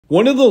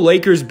One of the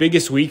Lakers'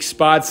 biggest weak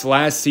spots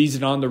last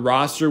season on the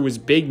roster was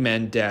big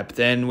men depth,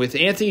 and with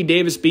Anthony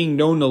Davis being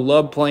known to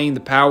love playing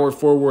the power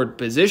forward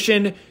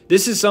position,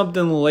 this is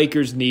something the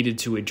Lakers needed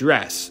to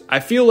address. I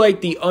feel like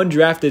the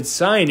undrafted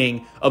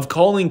signing of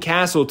Colin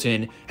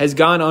Castleton has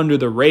gone under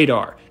the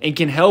radar and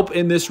can help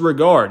in this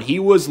regard. He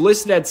was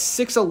listed at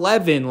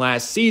 6'11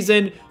 last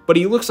season, but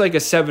he looks like a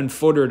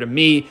 7-footer to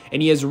me,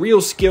 and he has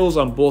real skills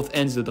on both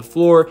ends of the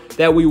floor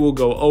that we will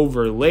go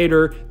over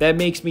later that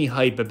makes me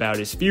hype about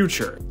his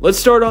future. Let's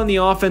start on the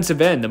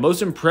offensive end. The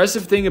most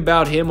impressive thing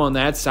about him on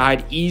that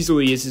side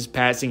easily is his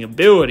passing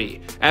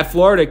ability. At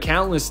Florida,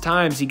 countless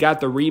times he got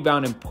the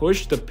rebound and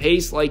pushed the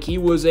pace like he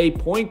was a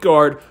point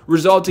guard,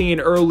 resulting in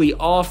early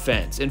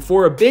offense. And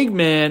for a big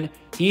man,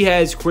 he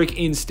has quick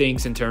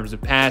instincts in terms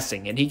of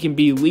passing, and he can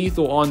be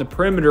lethal on the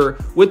perimeter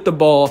with the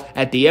ball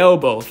at the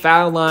elbow,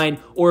 foul line,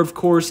 or of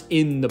course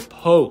in the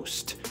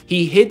post.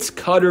 He hits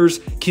cutters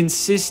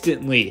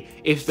consistently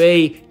if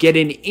they get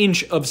an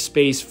inch of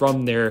space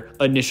from their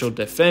initial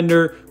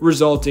defender,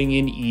 resulting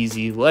in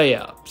easy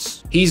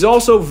layups. He's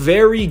also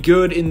very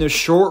good in the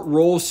short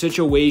roll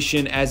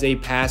situation as a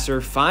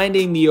passer,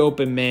 finding the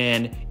open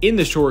man in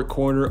the short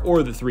corner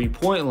or the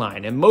three-point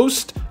line, and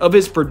most of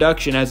his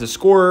production as a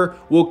scorer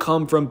will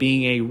come from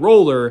being a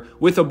roller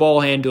with a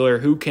ball handler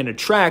who can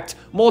attract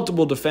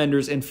multiple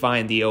defenders and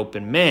find the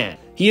open man.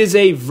 He is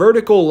a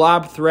vertical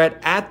lob threat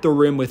at the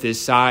rim with his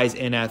size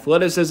and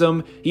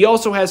athleticism. He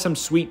also has some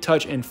sweet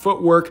touch and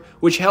footwork,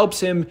 which helps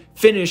him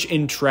finish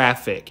in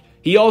traffic.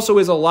 He also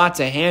is a lot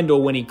to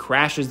handle when he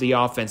crashes the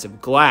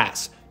offensive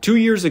glass. 2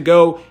 years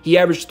ago, he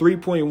averaged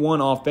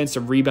 3.1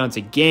 offensive rebounds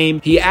a game.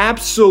 He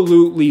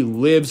absolutely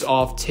lives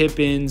off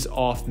tip-ins,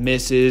 off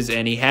misses,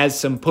 and he has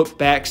some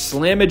putback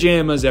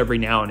slamma-jammas every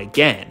now and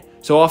again.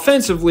 So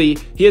offensively,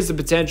 he has the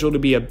potential to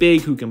be a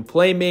big who can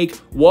play make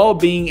while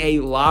being a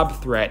lob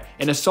threat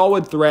and a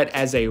solid threat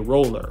as a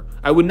roller.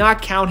 I would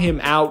not count him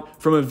out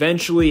from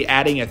eventually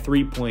adding a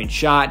three-point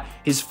shot.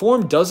 His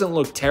form doesn't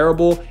look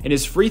terrible, and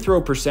his free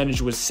throw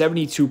percentage was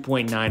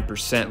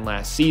 72.9%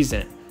 last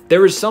season.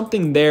 There is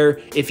something there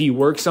if he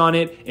works on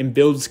it and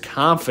builds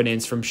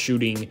confidence from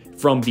shooting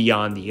from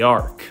beyond the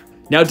arc.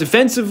 Now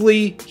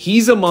defensively,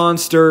 he's a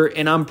monster,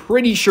 and I'm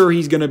pretty sure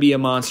he's going to be a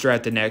monster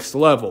at the next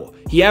level.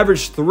 He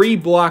averaged 3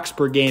 blocks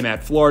per game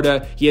at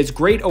Florida. He has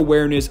great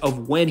awareness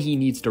of when he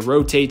needs to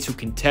rotate to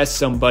contest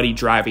somebody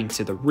driving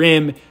to the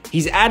rim.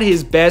 He's at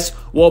his best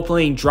while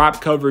playing drop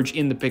coverage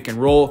in the pick and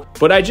roll,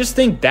 but I just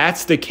think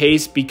that's the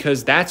case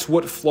because that's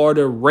what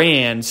Florida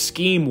ran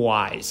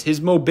scheme-wise.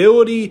 His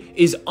mobility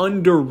is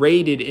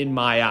underrated in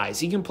my eyes.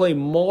 He can play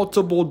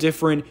multiple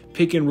different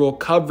pick and roll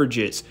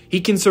coverages.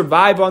 He can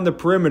survive on the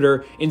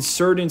perimeter in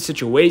certain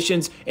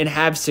situations and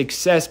have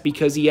success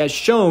because he has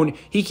shown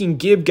he can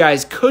give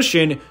guys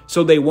cushion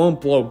so they won't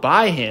blow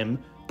by him,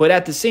 but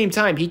at the same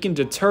time he can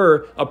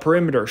deter a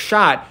perimeter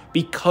shot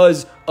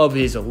because of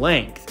his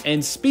length.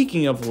 And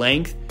speaking of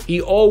length, he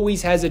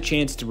always has a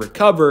chance to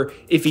recover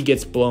if he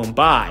gets blown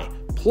by.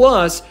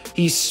 Plus,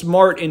 he's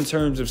smart in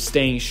terms of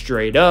staying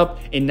straight up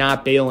and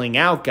not bailing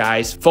out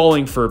guys,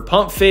 falling for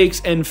pump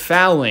fakes and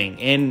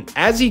fouling. And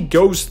as he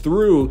goes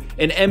through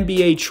an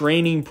NBA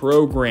training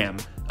program,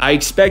 I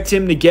expect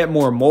him to get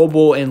more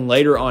mobile and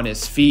lighter on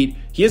his feet.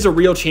 He has a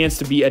real chance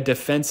to be a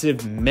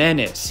defensive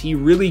menace. He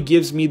really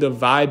gives me the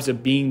vibes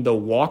of being the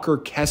Walker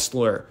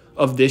Kessler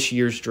of this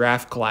year's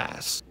draft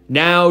class.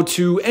 Now,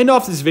 to end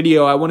off this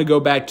video, I want to go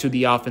back to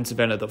the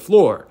offensive end of the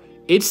floor.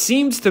 It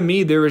seems to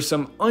me there is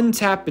some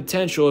untapped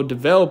potential of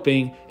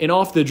developing an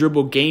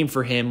off-the-dribble game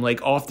for him,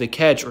 like off the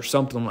catch or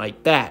something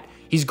like that.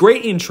 He's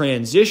great in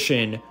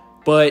transition,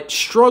 but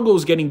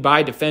struggles getting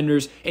by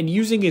defenders and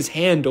using his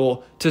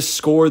handle to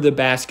score the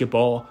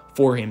basketball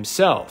for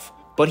himself.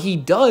 But he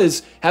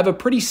does have a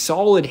pretty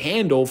solid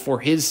handle for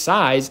his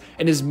size,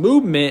 and his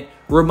movement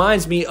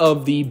reminds me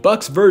of the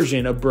Bucks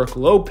version of Brook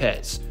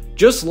Lopez.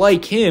 Just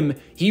like him,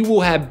 he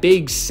will have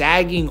big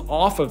sagging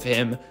off of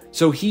him,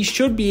 so he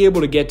should be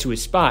able to get to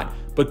his spot.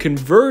 But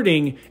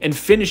converting and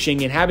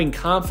finishing and having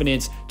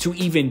confidence to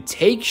even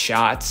take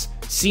shots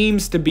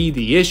seems to be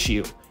the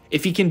issue.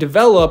 If he can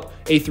develop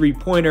a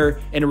three-pointer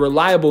and a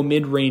reliable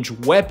mid-range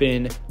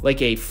weapon like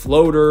a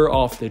floater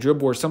off the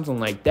dribble or something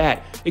like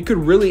that, it could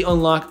really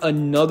unlock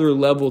another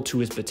level to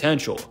his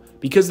potential.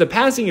 Because the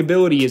passing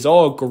ability is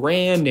all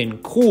grand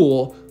and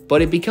cool,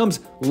 but it becomes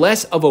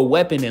less of a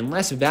weapon and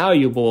less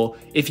valuable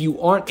if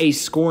you aren't a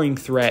scoring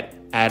threat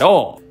at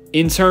all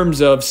in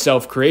terms of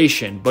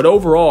self-creation. But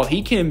overall,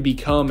 he can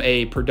become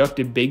a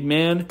productive big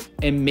man,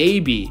 and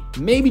maybe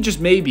just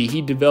maybe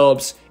he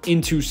develops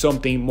into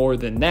something more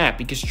than that,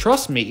 because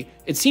trust me,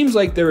 it seems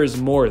like there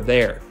is more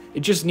there.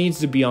 It just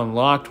needs to be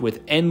unlocked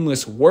with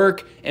endless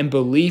work and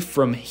belief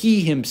from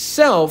he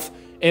himself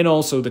and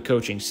also the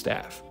coaching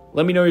staff.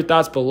 Let me know your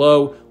thoughts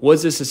below.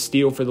 Was this a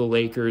steal for the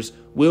Lakers?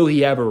 Will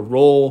he have a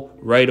role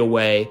right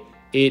away?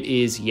 It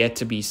is yet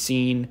to be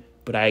seen,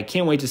 but I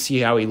can't wait to see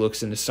how he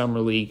looks in the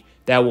Summer League.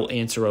 That will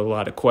answer a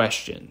lot of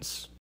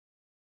questions.